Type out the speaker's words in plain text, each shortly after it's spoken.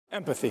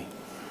Empathy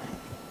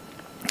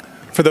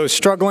for those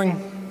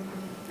struggling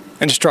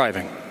and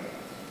striving.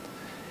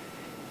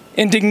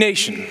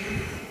 Indignation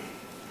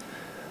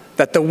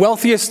that the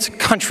wealthiest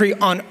country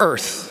on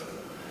earth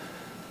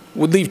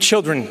would leave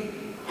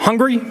children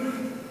hungry,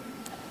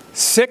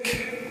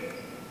 sick,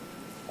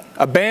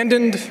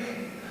 abandoned,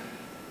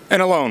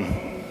 and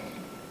alone.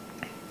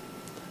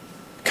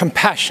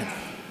 Compassion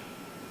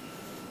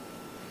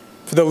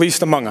for the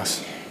least among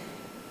us.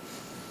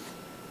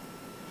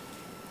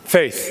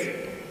 Faith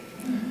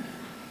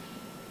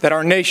that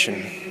our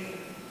nation,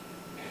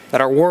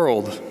 that our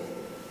world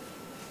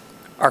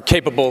are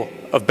capable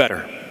of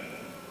better.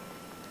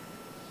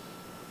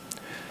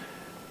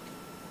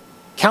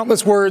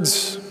 Countless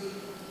words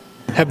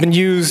have been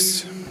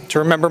used to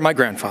remember my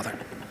grandfather.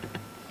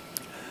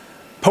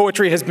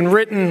 Poetry has been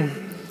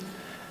written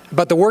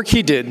about the work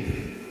he did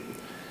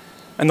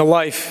and the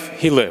life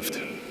he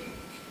lived.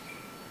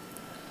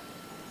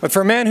 But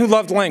for a man who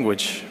loved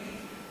language,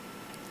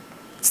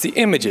 it's the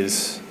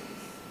images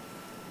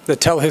that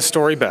tell his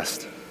story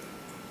best.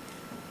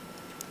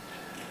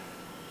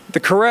 The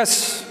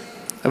caress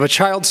of a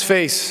child's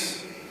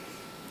face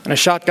in a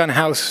shotgun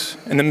house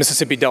in the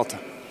Mississippi Delta.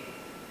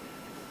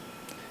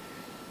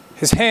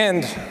 His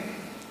hand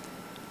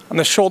on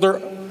the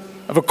shoulder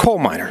of a coal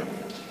miner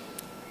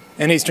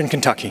in eastern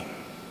Kentucky.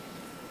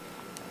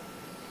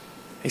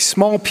 A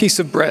small piece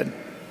of bread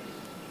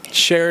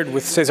shared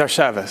with Cesar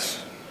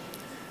Chavez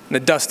in the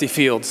dusty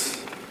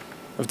fields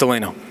of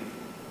Delano.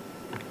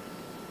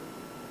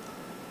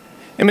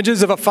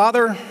 Images of a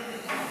father,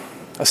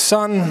 a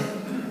son,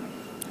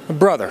 a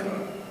brother,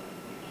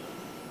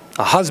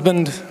 a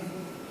husband,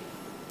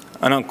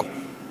 an uncle.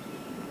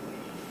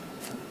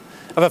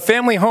 Of a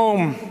family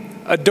home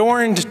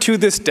adorned to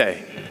this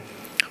day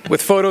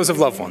with photos of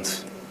loved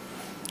ones,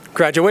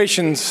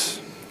 graduations,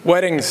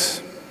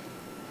 weddings,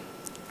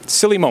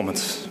 silly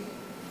moments,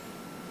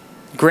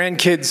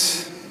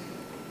 grandkids,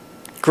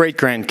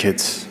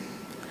 great-grandkids,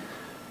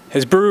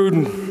 his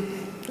brood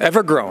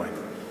ever growing,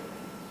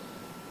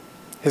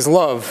 his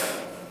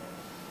love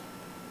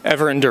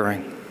ever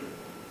enduring.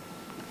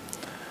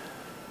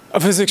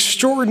 Of his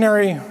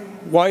extraordinary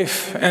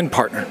wife and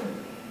partner,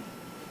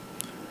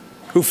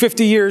 who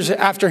 50 years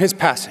after his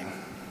passing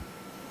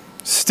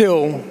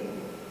still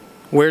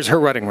wears her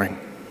wedding ring.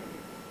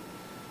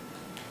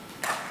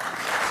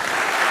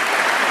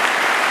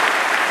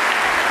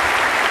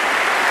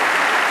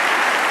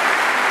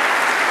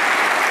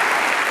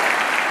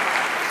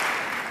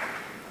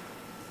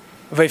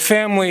 Of a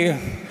family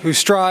who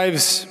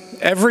strives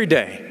every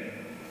day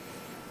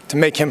to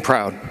make him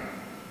proud.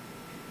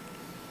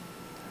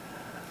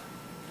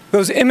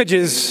 Those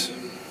images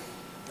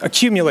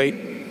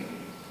accumulate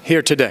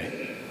here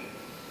today.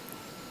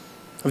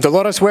 Of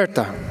Dolores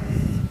Huerta,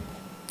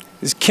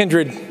 his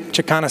kindred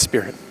Chicana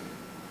spirit.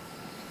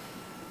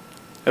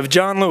 Of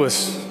John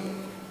Lewis,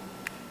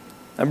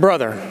 a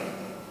brother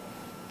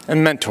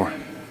and mentor.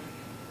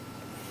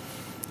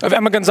 Of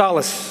Emma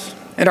Gonzalez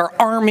and our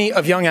army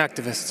of young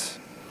activists,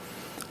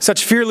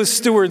 such fearless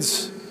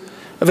stewards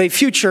of a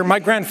future my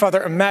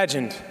grandfather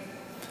imagined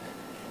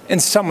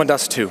and summoned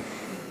us to.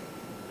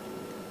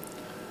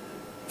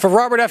 For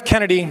Robert F.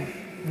 Kennedy,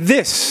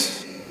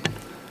 this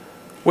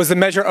was the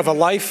measure of a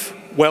life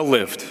well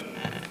lived.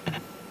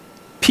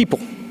 People,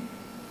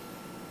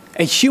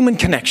 a human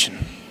connection,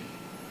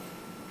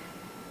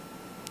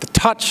 the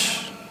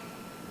touch,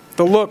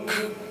 the look,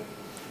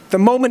 the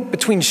moment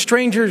between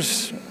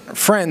strangers,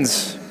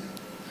 friends,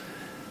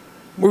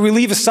 where we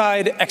leave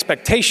aside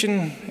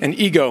expectation and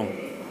ego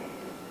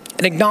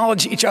and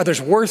acknowledge each other's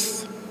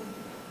worth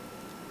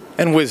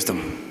and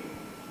wisdom.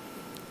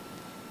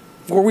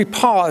 Where we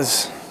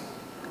pause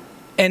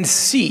and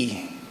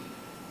see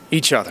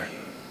each other.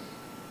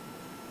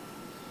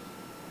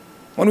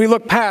 When we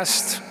look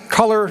past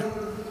color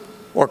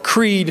or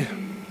creed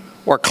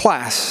or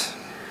class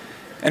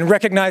and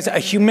recognize a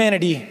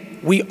humanity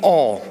we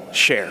all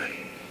share.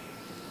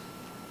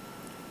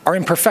 Our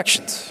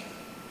imperfections,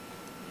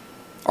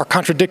 our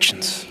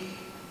contradictions,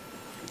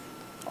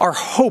 our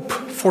hope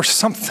for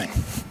something,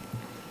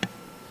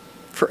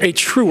 for a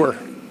truer,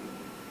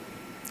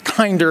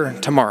 kinder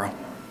tomorrow.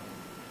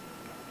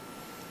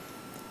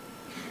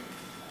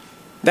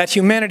 That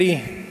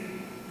humanity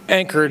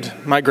anchored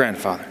my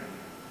grandfather.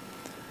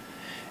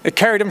 It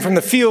carried him from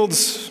the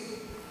fields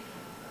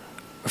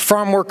of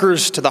farm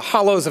workers to the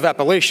hollows of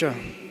Appalachia,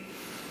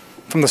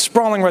 from the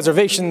sprawling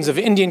reservations of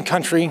Indian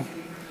country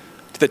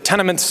to the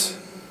tenements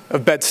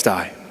of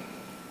Bed-Stuy,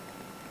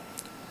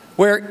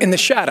 where in the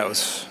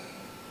shadows,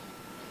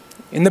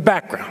 in the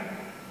background,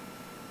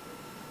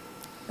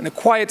 in the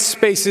quiet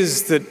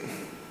spaces that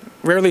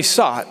rarely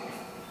sought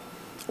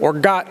or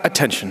got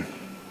attention,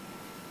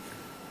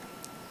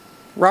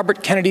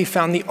 Robert Kennedy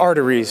found the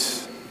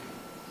arteries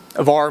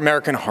of our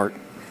American heart.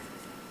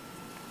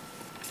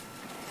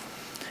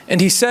 And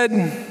he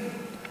said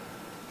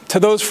to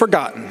those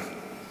forgotten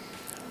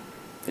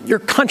that your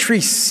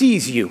country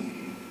sees you,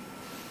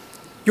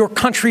 your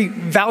country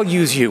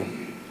values you,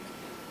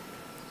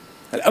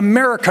 that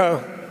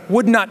America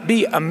would not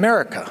be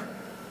America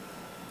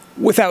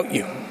without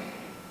you.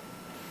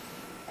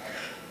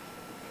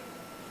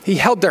 He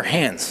held their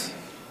hands.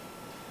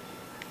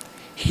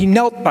 He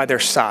knelt by their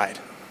side.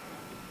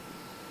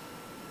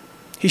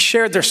 He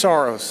shared their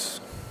sorrows,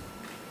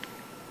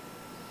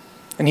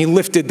 and he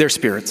lifted their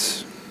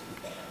spirits.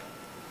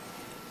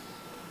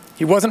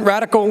 He wasn't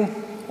radical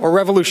or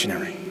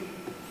revolutionary.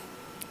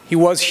 He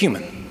was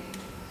human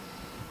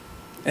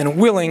and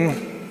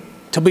willing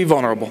to be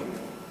vulnerable.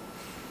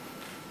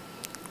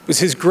 It was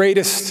his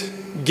greatest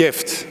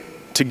gift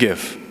to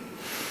give.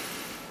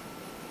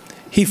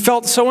 He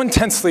felt so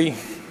intensely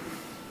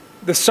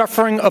the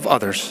suffering of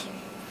others,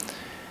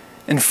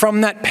 and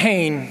from that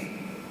pain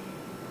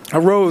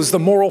arose the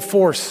moral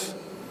force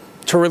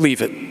to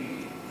relieve it.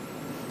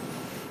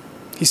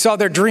 He saw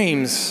their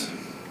dreams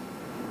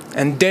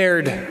and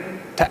dared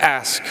to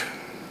ask,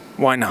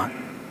 why not?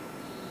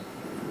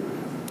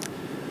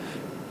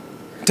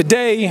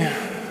 Today,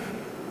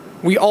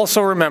 we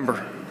also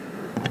remember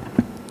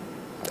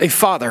a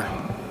father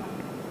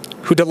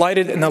who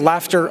delighted in the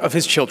laughter of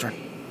his children,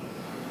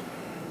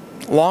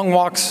 long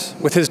walks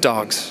with his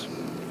dogs,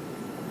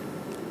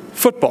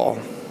 football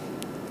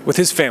with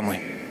his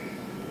family,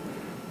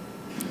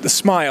 the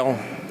smile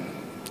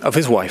of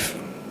his wife.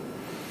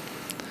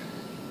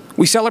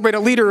 We celebrate a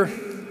leader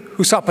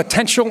who saw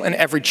potential in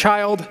every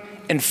child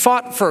and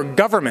fought for a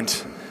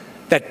government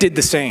that did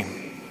the same.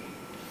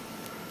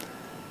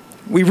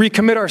 We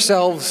recommit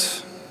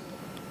ourselves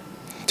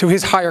to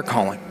his higher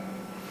calling,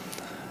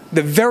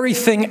 the very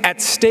thing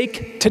at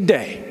stake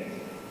today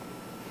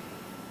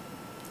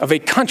of a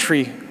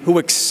country who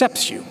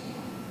accepts you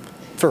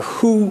for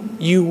who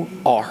you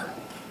are.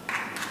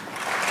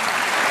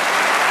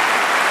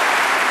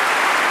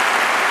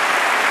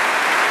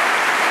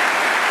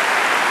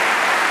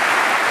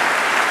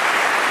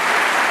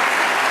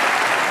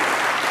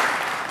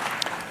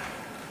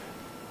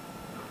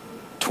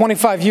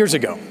 "25 years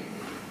ago,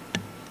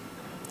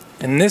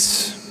 in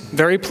this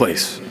very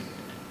place,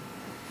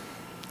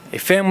 a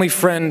family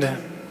friend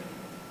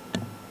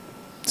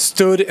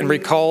stood and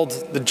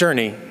recalled the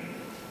journey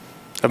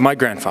of my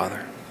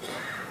grandfather.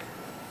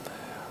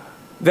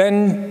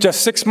 Then,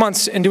 just 6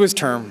 months into his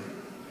term,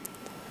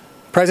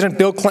 President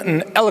Bill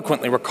Clinton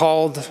eloquently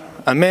recalled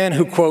a man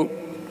who, quote,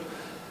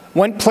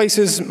 went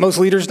places most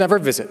leaders never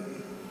visit,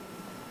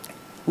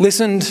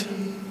 listened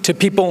to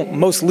people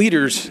most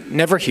leaders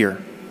never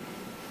hear,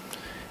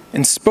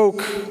 and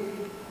spoke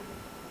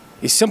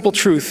a simple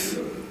truth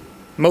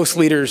most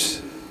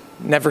leaders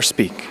never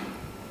speak.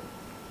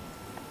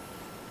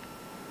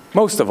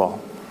 Most of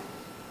all,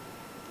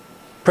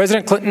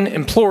 President Clinton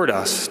implored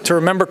us to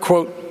remember,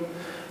 quote,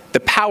 the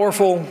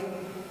powerful,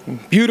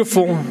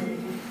 beautiful,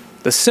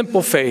 the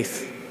simple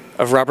faith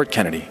of Robert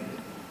Kennedy.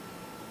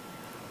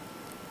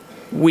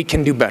 We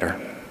can do better.